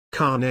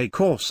Cane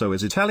Corso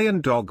is an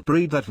Italian dog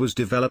breed that was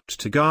developed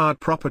to guard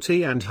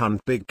property and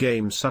hunt big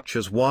game such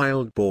as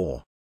wild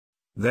boar.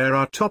 There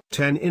are top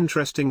 10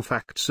 interesting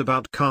facts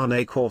about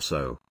Cane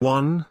Corso.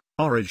 1.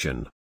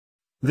 Origin.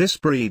 This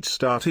breed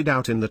started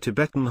out in the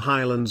Tibetan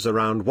highlands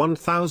around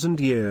 1,000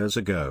 years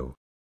ago.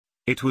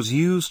 It was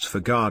used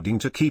for guarding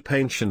to keep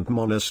ancient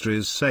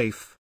monasteries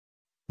safe.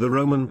 The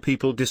Roman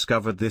people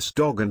discovered this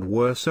dog and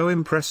were so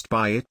impressed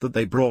by it that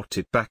they brought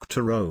it back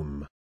to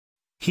Rome.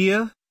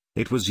 Here,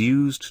 it was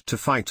used to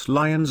fight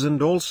lions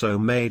and also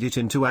made it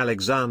into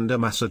Alexander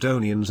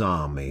Macedonian's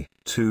army.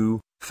 2.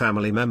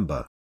 Family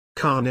member.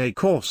 Cane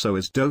Corso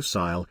is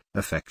docile,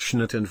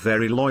 affectionate and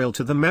very loyal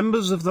to the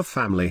members of the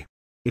family.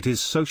 It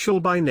is social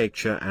by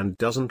nature and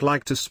doesn't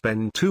like to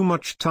spend too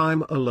much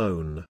time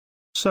alone.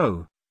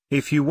 So,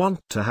 if you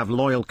want to have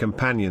loyal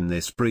companion,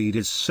 this breed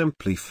is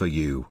simply for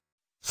you.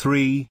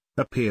 3.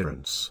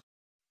 Appearance.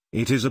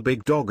 It is a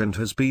big dog and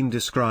has been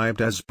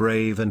described as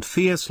brave and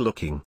fierce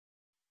looking.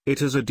 It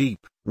has a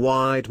deep,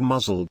 wide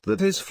muzzle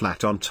that is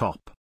flat on top.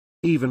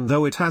 Even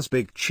though it has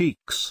big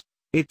cheeks,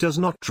 it does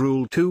not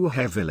drool too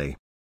heavily.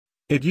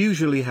 It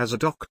usually has a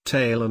docked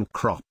tail and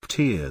cropped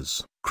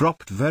ears,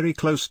 cropped very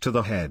close to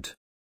the head.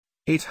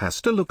 It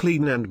has to look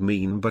lean and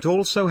mean but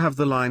also have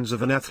the lines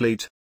of an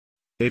athlete.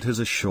 It has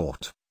a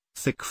short,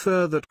 thick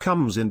fur that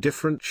comes in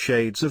different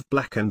shades of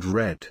black and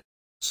red.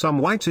 Some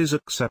white is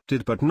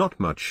accepted but not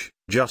much,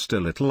 just a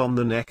little on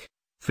the neck,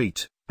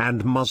 feet,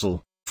 and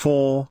muzzle.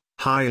 4.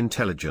 High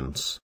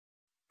intelligence.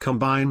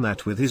 Combine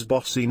that with his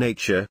bossy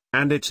nature,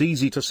 and it's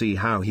easy to see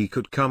how he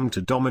could come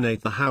to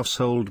dominate the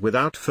household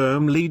without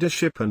firm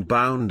leadership and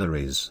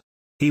boundaries.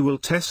 He will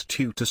test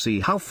you to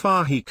see how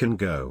far he can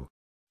go.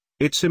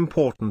 It's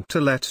important to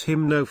let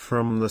him know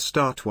from the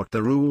start what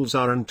the rules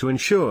are and to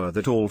ensure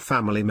that all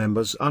family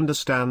members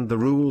understand the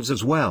rules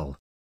as well.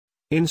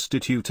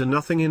 Institute a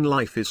nothing in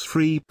life is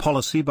free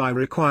policy by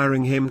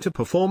requiring him to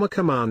perform a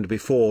command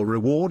before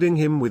rewarding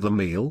him with a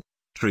meal,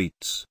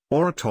 treats,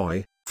 or a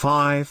toy.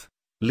 5.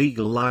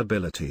 Legal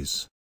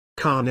liabilities.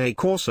 Cane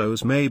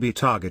Corsos may be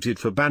targeted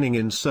for banning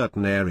in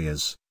certain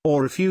areas,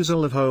 or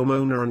refusal of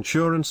homeowner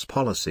insurance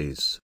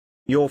policies.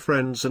 Your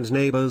friends and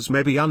neighbors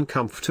may be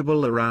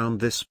uncomfortable around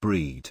this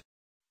breed.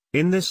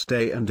 In this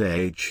day and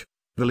age,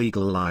 the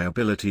legal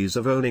liabilities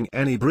of owning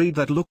any breed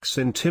that looks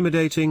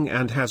intimidating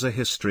and has a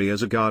history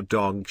as a guard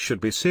dog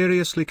should be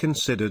seriously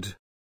considered.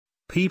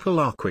 People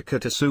are quicker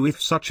to sue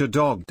if such a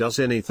dog does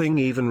anything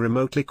even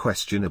remotely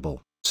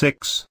questionable.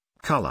 6.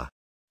 Color.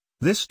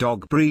 This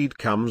dog breed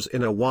comes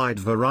in a wide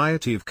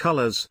variety of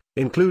colors,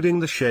 including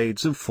the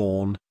shades of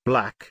fawn,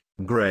 black,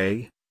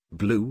 gray,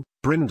 blue,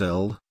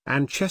 brindle,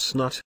 and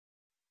chestnut.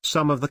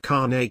 Some of the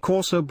Cane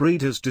Corso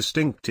breed has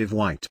distinctive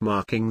white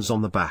markings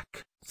on the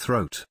back,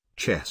 throat,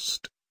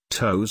 chest,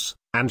 toes,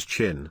 and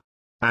chin.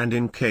 And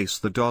in case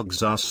the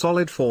dogs are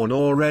solid fawn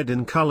or red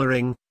in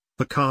coloring,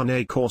 the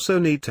Cane Corso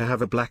need to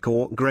have a black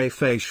or gray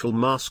facial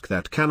mask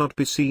that cannot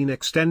be seen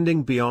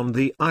extending beyond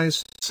the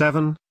eyes.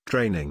 7.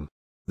 Training.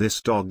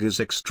 This dog is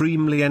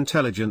extremely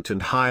intelligent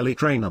and highly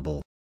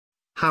trainable.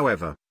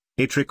 However,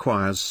 it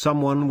requires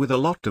someone with a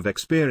lot of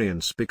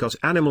experience because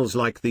animals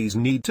like these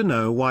need to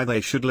know why they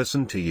should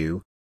listen to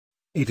you.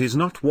 It is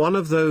not one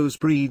of those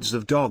breeds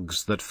of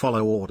dogs that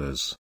follow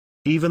orders.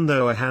 Even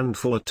though a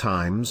handful at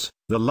times,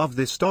 the love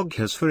this dog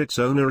has for its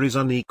owner is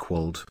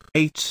unequaled.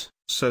 8.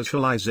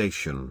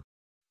 Socialization.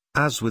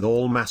 As with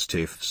all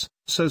mastiffs,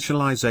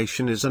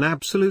 socialization is an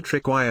absolute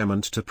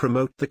requirement to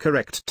promote the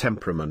correct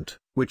temperament,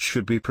 which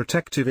should be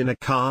protective in a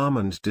calm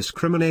and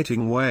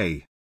discriminating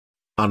way.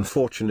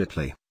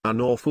 Unfortunately,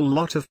 an awful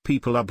lot of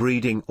people are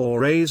breeding or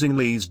raising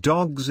these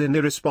dogs in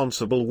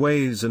irresponsible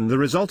ways, and the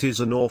result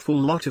is an awful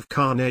lot of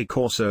Cane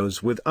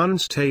Corsos with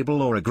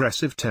unstable or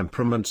aggressive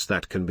temperaments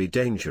that can be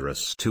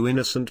dangerous to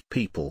innocent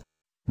people.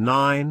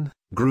 9.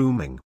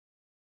 Grooming.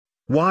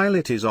 While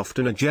it is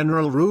often a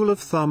general rule of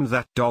thumb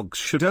that dogs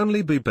should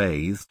only be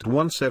bathed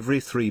once every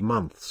 3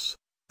 months,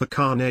 the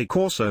Cane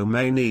Corso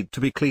may need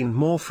to be cleaned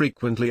more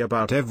frequently,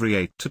 about every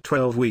 8 to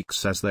 12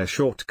 weeks, as their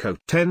short coat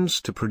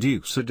tends to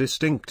produce a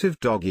distinctive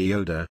doggy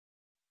odor.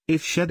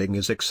 If shedding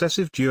is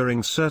excessive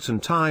during certain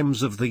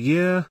times of the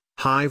year,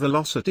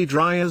 high-velocity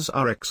dryers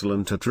are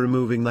excellent at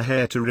removing the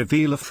hair to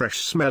reveal a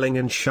fresh-smelling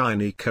and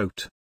shiny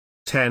coat.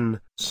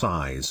 10.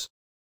 Size.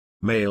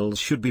 Males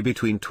should be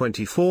between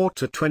 24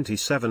 to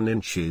 27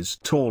 inches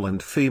tall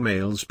and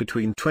females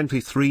between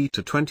 23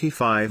 to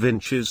 25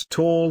 inches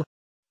tall.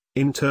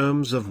 In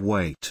terms of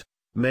weight,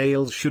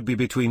 males should be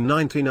between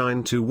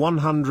 99 to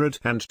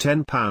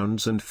 110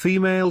 pounds and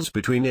females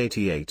between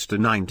 88 to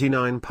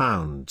 99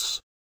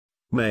 pounds.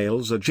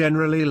 Males are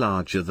generally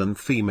larger than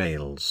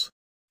females.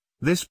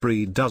 This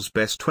breed does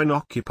best when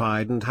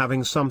occupied and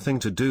having something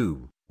to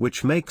do,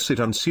 which makes it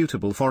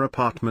unsuitable for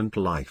apartment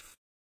life.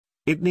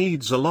 It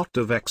needs a lot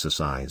of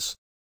exercise.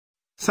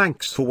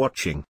 Thanks for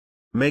watching.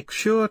 Make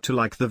sure to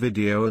like the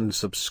video and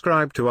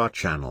subscribe to our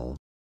channel.